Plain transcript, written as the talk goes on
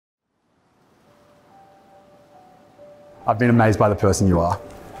I've been amazed by the person you are.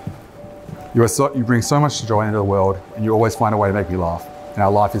 You bring so much joy into the world, and you always find a way to make me laugh. And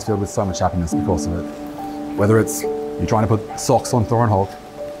our life is filled with so much happiness because of it. Whether it's you trying to put socks on Thor and Hulk,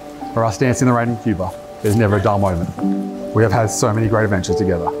 or us dancing in the rain in Cuba, there's never a dull moment. We have had so many great adventures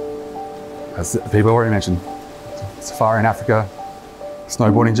together. As people already mentioned, safari in Africa,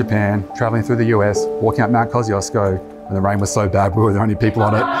 snowboarding in Japan, traveling through the US, walking up Mount Kosciuszko, and the rain was so bad we were the only people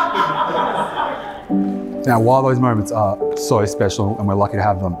on it. Now, while those moments are so special and we're lucky to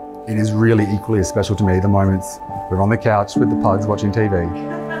have them, it is really equally as special to me the moments we're on the couch with the pugs watching TV,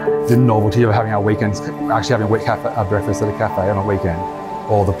 the novelty of having our weekends, actually having a breakfast at a cafe on a weekend,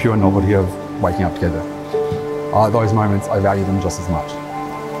 or the pure novelty of waking up together. Those moments, I value them just as much.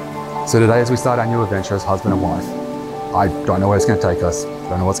 So today, as we start our new adventure as husband and wife, I don't know where it's going to take us,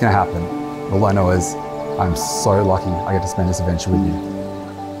 don't know what's going to happen. All I know is I'm so lucky I get to spend this adventure with you.